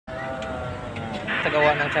sa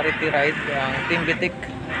gawa ng charity ride ang Team Bitik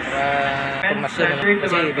para informasyon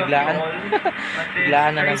kasi biglaan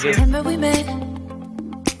biglaan na nag-give. September we met,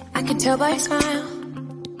 I could tell by your smile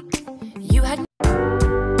you had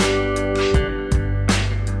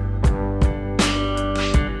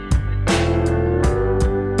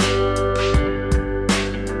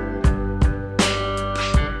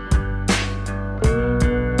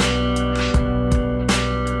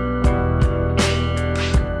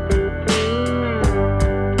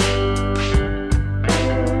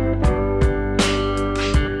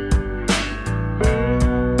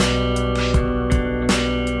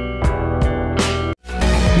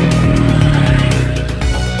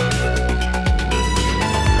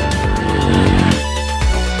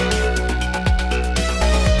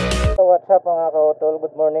What's up mga kautol?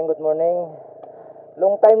 Good morning, good morning.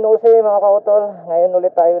 Long time no see mga kautol. Ngayon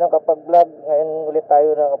ulit tayo nakapag-vlog. Ngayon ulit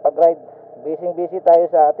tayo nakapag-ride. Busy tayo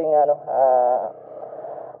sa ating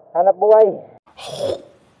hanap buhay.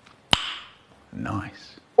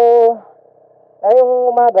 Nice. So, ngayong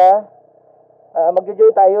umaga,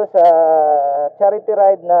 magjo-join tayo sa charity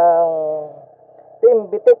ride ng Team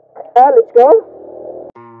Bitik. Let's go!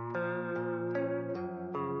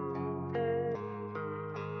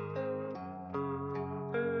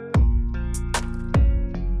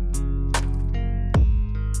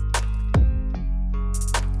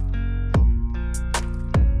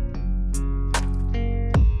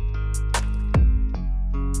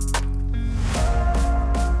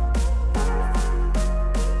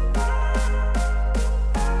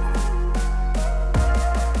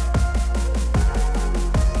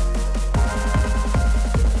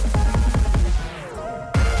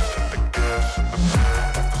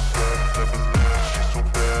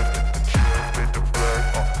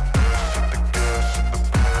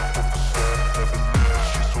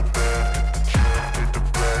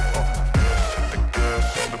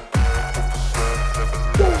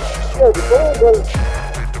 Google.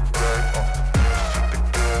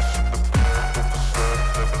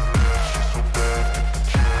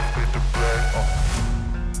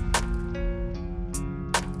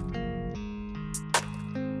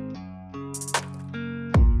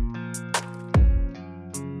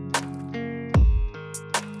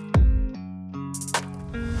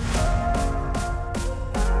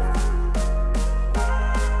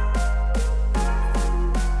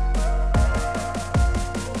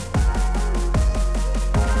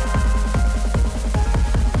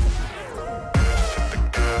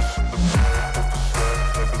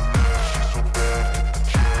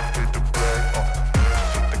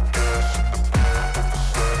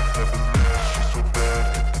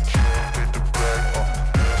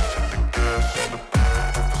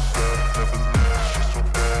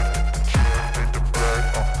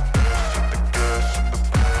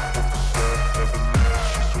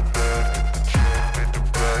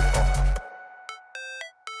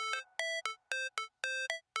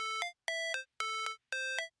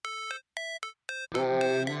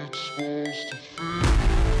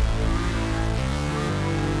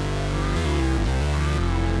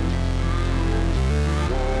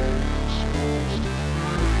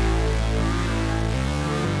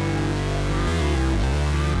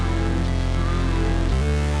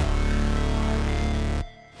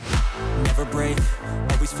 Never break,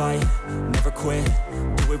 always fight, never quit,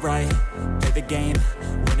 do it right, play the game,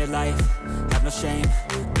 win it life, have no shame,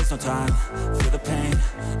 there's no time, feel the pain,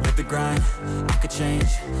 live the grind, I could change,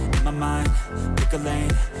 in my mind, pick a lane,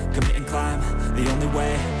 commit and climb, the only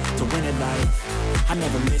way to win it life, I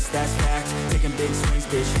never miss, that's fact, taking big swings,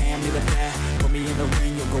 bitch, hand me the bat, put me in the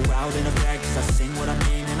ring, you'll go out in a bag, cause I sing what I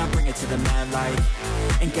mean, and I bring it to the mad light,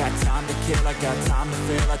 ain't got time to kill, I got time to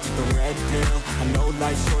feel, I took the red pill, I know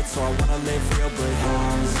life's short, so I wanna live real, but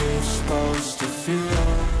how's it supposed to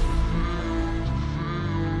feel?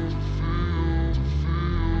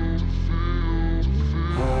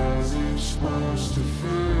 How's it supposed to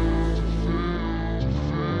feel?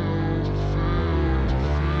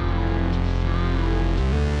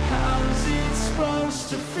 How's it supposed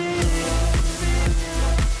to feel?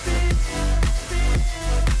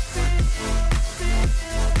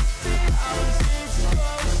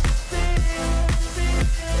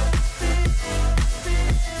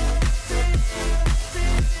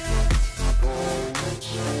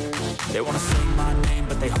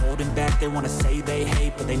 wanna say they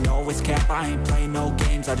hate, but they know it's cap. I ain't playing no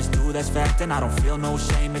games, I just do that's fact. And I don't feel no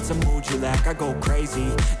shame, it's a mood you lack. I go crazy,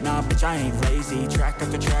 nah bitch I ain't lazy. Track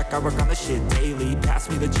after track, I work on the shit daily. Pass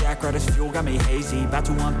me the jack, right as fuel, got me hazy. About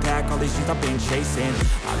to unpack all these things I've been chasing.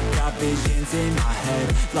 I've got visions in my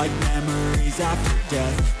head, like memories after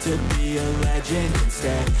death. To be a legend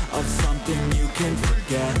instead of something you can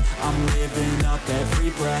forget. I'm living up every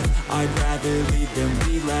breath, I'd rather lead than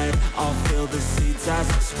be led. I'll fill the seats as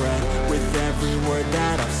I spread, with every word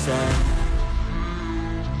that I've said.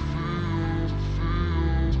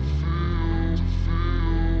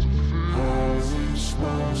 How's it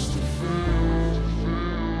supposed to feel?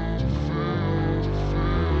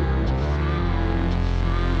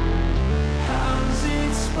 How's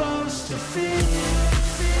it supposed to feel?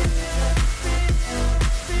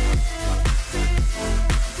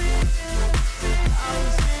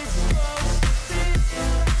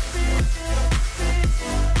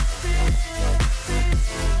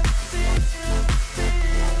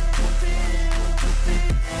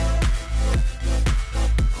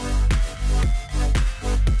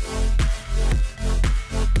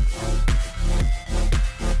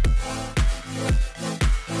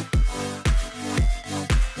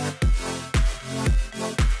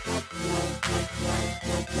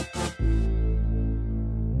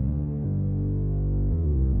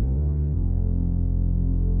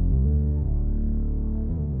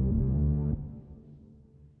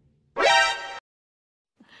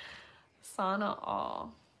 Sana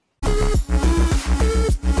all.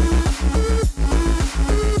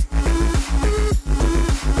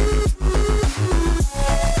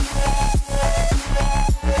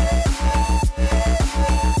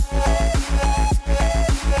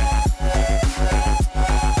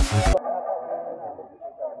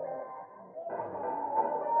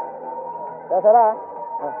 Sara,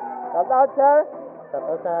 shout out sir. Shout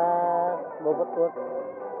out sa Bobot.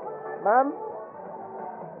 Ma'am,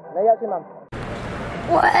 naya si ma'am.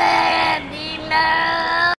 Pwede na!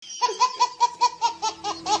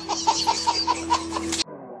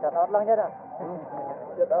 Shout out lang dyan ah.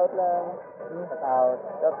 Shout out lang. Shout out.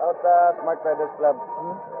 Shout out sa Smart Riders Club.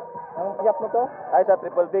 Ang piyap mo to? Ay, sa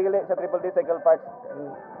Triple D, sa Triple D Cycle Parts.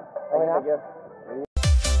 Okay na?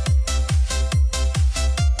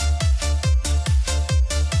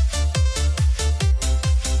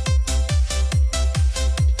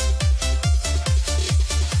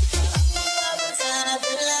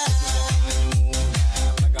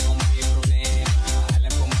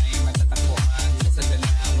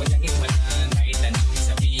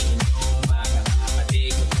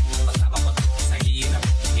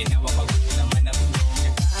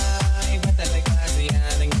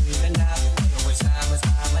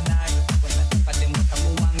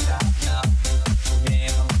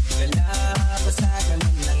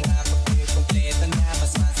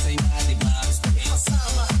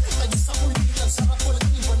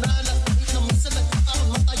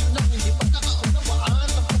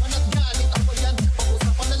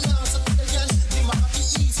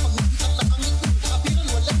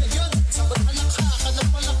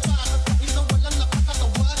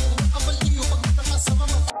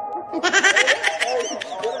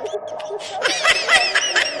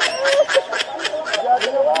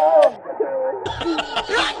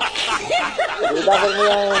 Double mo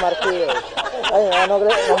yung marky eh. Ay, ano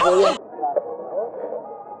ulit? Ang buyan.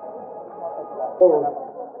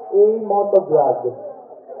 A-Motovlog.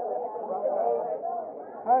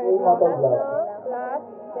 A-Motovlog.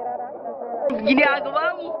 Ginagawa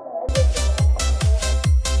mo!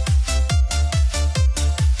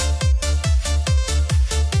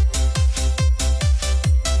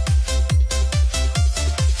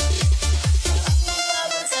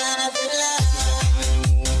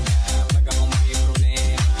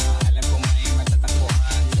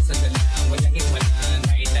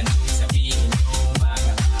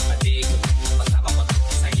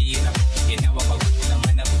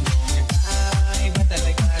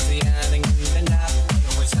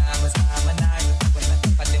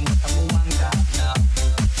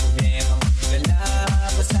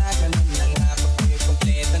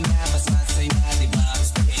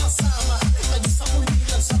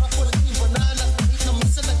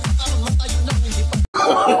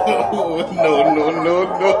 no.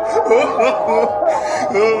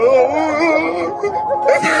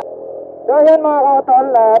 So ayan mga kautol,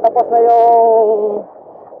 tapos na yung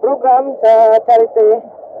program sa charity.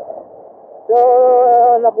 So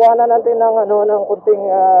nakuha na natin ng ng kunting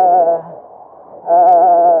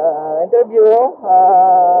interview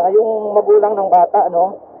yung magulang ng bata,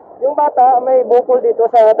 no. Yung bata may bukol dito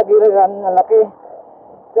sa tagiliran, ang laki.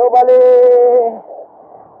 So bali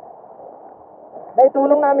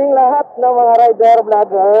naitulong namin lahat ng mga rider,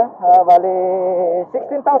 vlogger, bali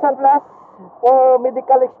 16,000 plus for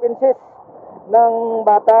medical expenses ng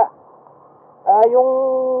bata. Yung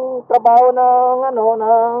trabaho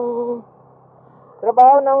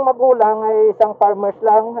ng magulang ay isang farmers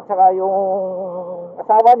lang, at saka yung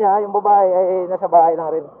asawa niya, yung babae, ay nasa bahay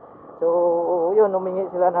lang rin. So yun, humingi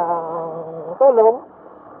sila ng tulong.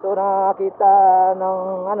 So nakita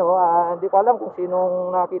ng hindi ko alam kung sinong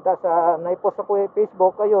nakita sa naipost sa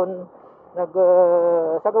Facebook, ayun,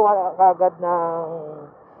 sagawa kagad ng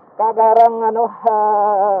kagarang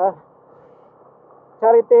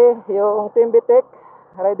charity, yung Team Bitek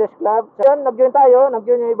Riders Club. So yun,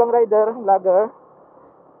 nag-join yung ibang rider, vlogger.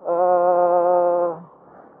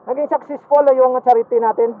 Naging successful yung charity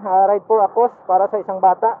natin, Ride for a Cause, para sa isang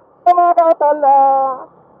bata. So mga kautol,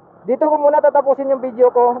 dito ko muna tatapusin yung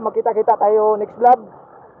video ko. Magkita-kita tayo next vlog.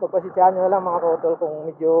 Pagpasensyahan nyo na lang mga kautol kung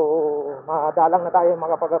medyo madalang na tayo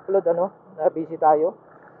makapag-upload, busy tayo.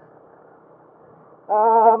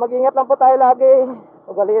 Mag-ingat lang po tayo lagi.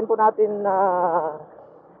 Ugaliin po natin na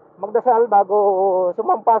magdasal bago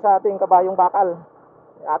sumampa sa ating kabayong bakal,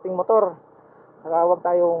 ating motor. Huwag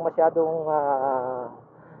tayong masyadong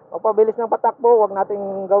magpabilis ng patakbo. Huwag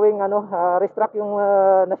nating gawing restrict yung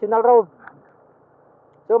national road.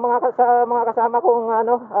 So mga kasama kong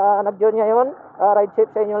nag-join ngayon, ride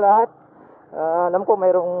safe sa inyo lahat. Alam ko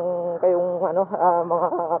mayroong kayong mga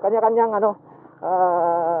kanya-kanyang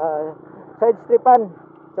side stripan.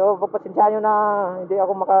 So pagpasensyahan nyo na hindi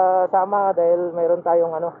ako makasama dahil mayroon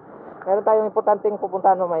tayong importanteng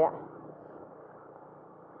pupuntahan mamaya.